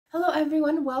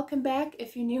everyone, welcome back.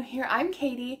 If you're new here, I'm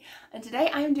Katie, and today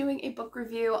I am doing a book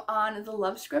review on The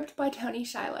Love Script by Toni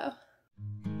Shiloh.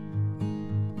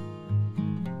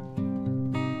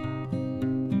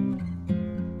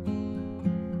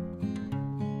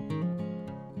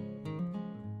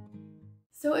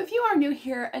 So if you are new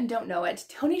here and don't know it,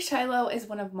 Toni Shiloh is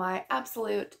one of my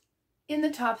absolute, in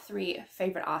the top 3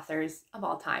 favorite authors of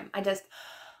all time.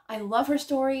 I love her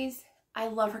stories, I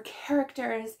love her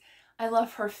characters, I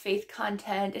love her faith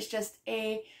content. It's just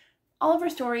all of her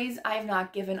stories I have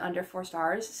not given under 4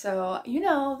 stars, so you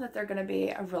know that they're gonna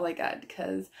be really good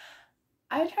because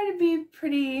I try to be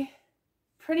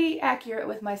pretty accurate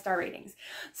with my star ratings.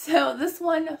 So this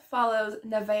one follows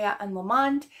Nevaeh and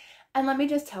Lamont, and let me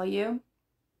just tell you,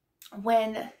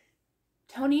 when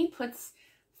Toni puts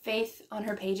faith on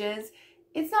her pages,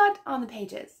 it's not on the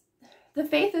pages. The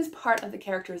faith is part of the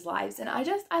characters' lives, and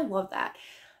I love that.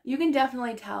 You can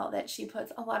definitely tell that she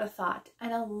puts a lot of thought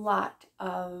and a lot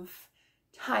of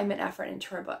time and effort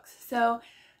into her books. So,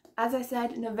 as I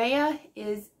said, Nevaeh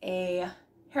is a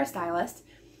hairstylist,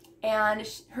 and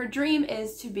her dream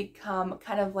is to become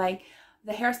kind of like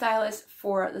the hairstylist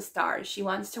for the stars. She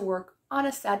wants to work on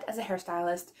a set as a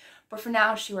hairstylist, but for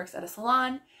now she works at a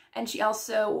salon, and she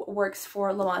also works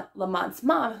for Lamont's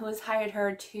mom, who has hired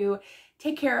her to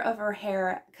take care of her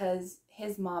hair because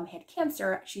his mom had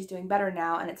cancer. She's doing better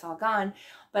now and it's all gone,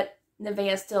 but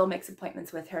Nevaeh still makes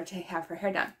appointments with her to have her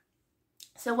hair done.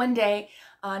 So one day,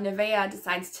 Nevaeh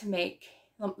decides to make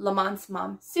Lamont's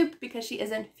mom soup because she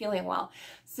isn't feeling well.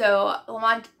 So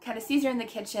Lamont kind of sees her in the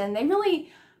kitchen. They haven't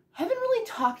really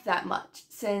talked that much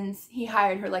since he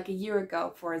hired her like a year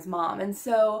ago for his mom. And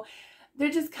so they're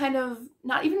just kind of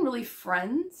not even really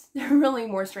friends. They're really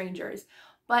more strangers.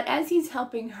 But as he's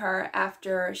helping her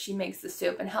after she makes the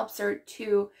soup and helps her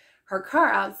to her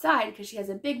car outside, because she has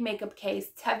a big makeup case,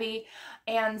 it's heavy,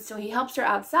 and so he helps her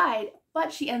outside,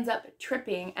 but she ends up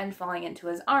tripping and falling into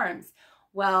his arms.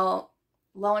 Well,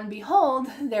 lo and behold,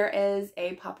 there is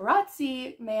a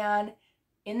paparazzi man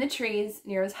in the trees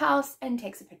near his house and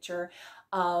takes a picture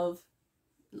of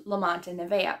Lamont and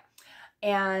Nevaeh.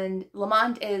 And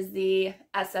Lamont is the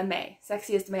SMA,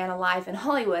 sexiest man alive in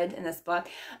Hollywood in this book.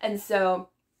 And so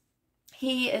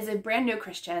he is a brand new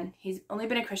Christian. He's only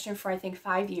been a Christian for, I think,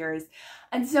 5 years.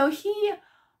 And so he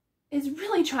is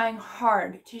really trying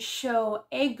hard to show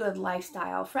a good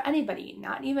lifestyle for anybody,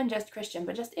 not even just Christian,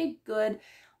 but just a good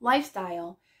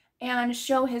lifestyle, and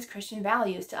show his Christian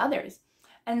values to others.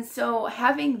 And so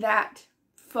having that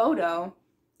photo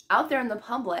out there in the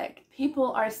public,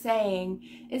 people are saying,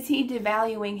 is he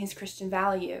devaluing his Christian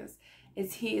values?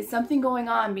 Is something going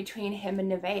on between him and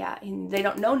Nevaeh? And they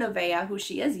don't know Nevaeh, who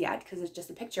she is yet, because it's just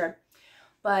a picture.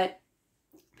 But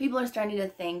people are starting to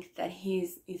think that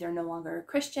he's either no longer a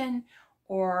Christian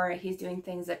or he's doing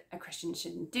things that a Christian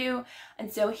shouldn't do.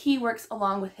 And so he works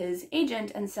along with his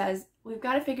agent and says, we've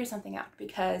got to figure something out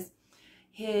because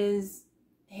his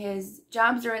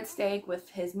jobs are at stake with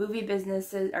his movie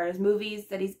businesses, or his movies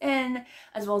that he's in,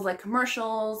 as well as like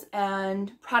commercials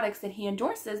and products that he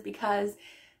endorses, because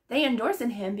they endorse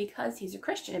in him because he's a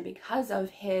Christian and because of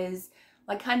his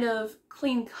like kind of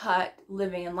clean-cut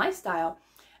living and lifestyle.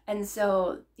 And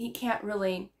so he can't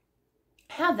really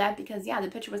have that because, yeah, the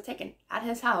picture was taken at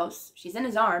his house. She's in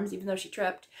his arms, even though she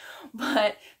tripped.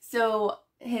 But so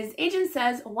his agent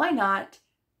says, why not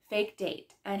fake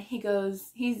date? And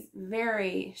he's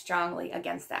very strongly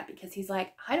against that because he's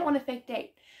like, I don't want to fake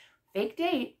date. Fake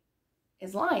date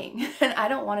is lying, and I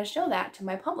don't want to show that to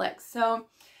my public. So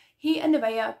he and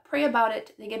Nevaeh pray about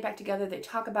it, they get back together, they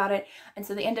talk about it, and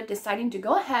so they end up deciding to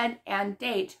go ahead and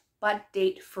date, but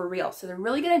date for real. So they're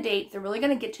really going to date, they're really going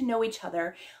to get to know each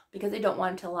other because they don't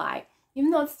want to lie.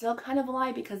 Even though it's still kind of a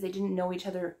lie because they didn't know each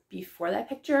other before that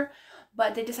picture,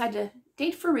 but they decide to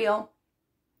date for real.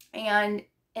 And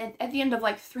at the end of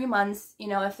like 3 months, you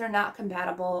know, if they're not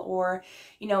compatible, or,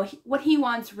 you know, what he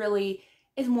wants really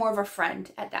is more of a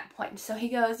friend at that point. So he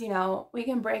goes, you know, we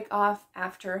can break off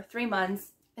after 3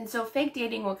 months. And so fake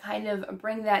dating will kind of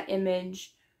bring that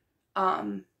image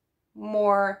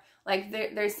more like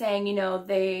they're saying, you know,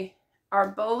 they are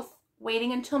both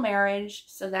waiting until marriage.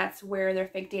 So that's where their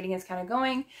fake dating is kind of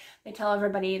going. They tell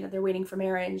everybody that they're waiting for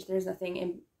marriage. There's nothing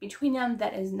in between them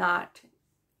that is not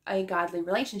a godly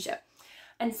relationship.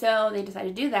 And so they decide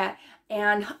to do that.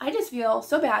 And I just feel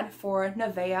so bad for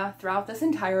Nevaeh throughout this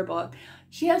entire book.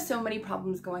 She has so many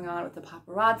problems going on with the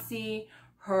paparazzi.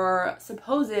 Her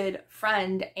supposed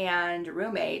friend and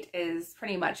roommate is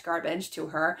pretty much garbage to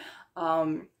her.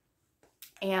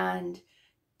 And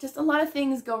just a lot of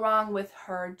things go wrong with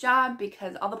her job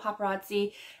because all the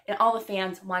paparazzi and all the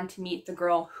fans want to meet the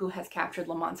girl who has captured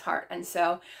Lamont's heart. And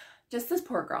so just this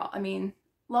poor girl. I mean,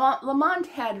 Lamont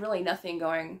had really nothing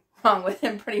going wrong with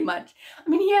him, pretty much. I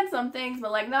mean, he had some things,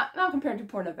 but like not compared to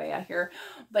poor Nevaeh here.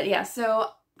 But yeah,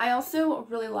 so I also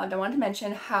really loved, I wanted to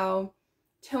mention how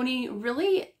Toni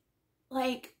really,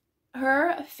 like,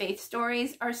 her faith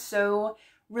stories are so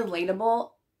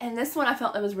relatable. And this one I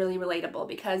felt it was really relatable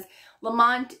because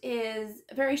Lamont is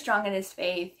very strong in his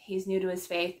faith. He's new to his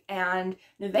faith. And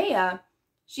Nevaeh,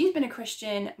 she's been a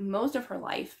Christian most of her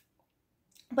life,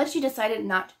 but she decided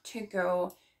not to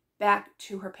go back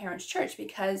to her parents' church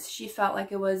because she felt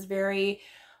like it was very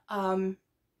to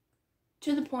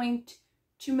the point,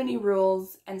 too many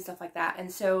rules and stuff like that.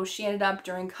 And so she ended up,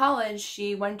 during college,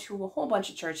 she went to a whole bunch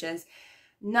of churches.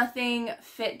 Nothing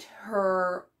fit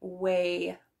her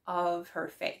way of her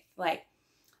faith. Like,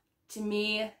 to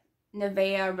me,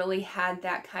 Nevaeh really had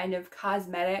that kind of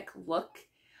cosmetic look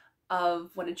of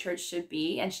what a church should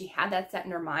be, and she had that set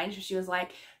in her mind. So she was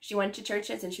like, she went to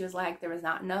churches and she was like, there was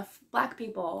not enough Black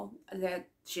people, that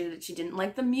she didn't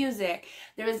like the music.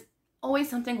 There was always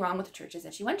something wrong with the churches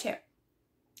that she went to.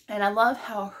 And I love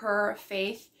how her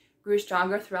faith grew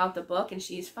stronger throughout the book, and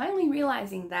she's finally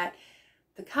realizing that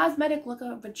the cosmetic look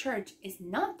of a church is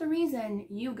not the reason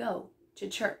you go to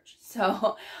church.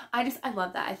 So I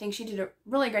love that. I think she did a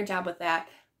really great job with that.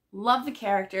 Love the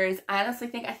characters. I honestly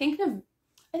think, I think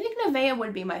Nevaeh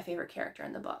would be my favorite character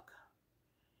in the book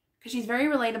because she's very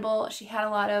relatable. She had a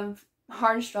lot of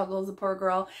hard struggles, the poor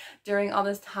girl, during all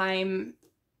this time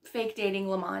fake dating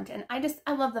Lamont, and I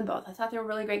love them both. I thought they were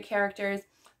really great characters.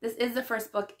 This is the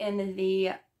first book in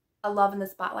the A Love in the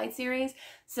Spotlight series,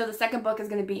 so the second book is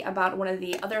going to be about one of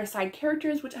the other side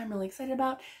characters, which I'm really excited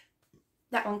about.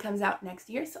 That one comes out next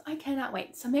year, so I cannot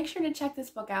wait. So make sure to check this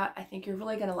book out. I think you're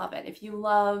really going to love it. If you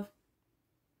love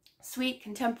sweet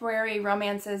contemporary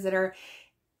romances that are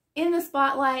in the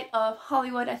spotlight of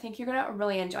Hollywood, I think you're going to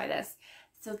really enjoy this.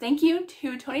 So thank you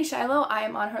to Toni Shiloh. I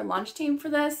am on her launch team for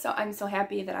this, so I'm so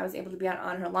happy that I was able to be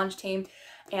on her launch team,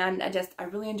 and I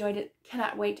really enjoyed it.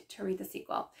 Cannot wait to read the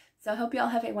sequel. So I hope you all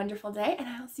have a wonderful day, and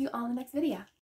I will see you all in the next video.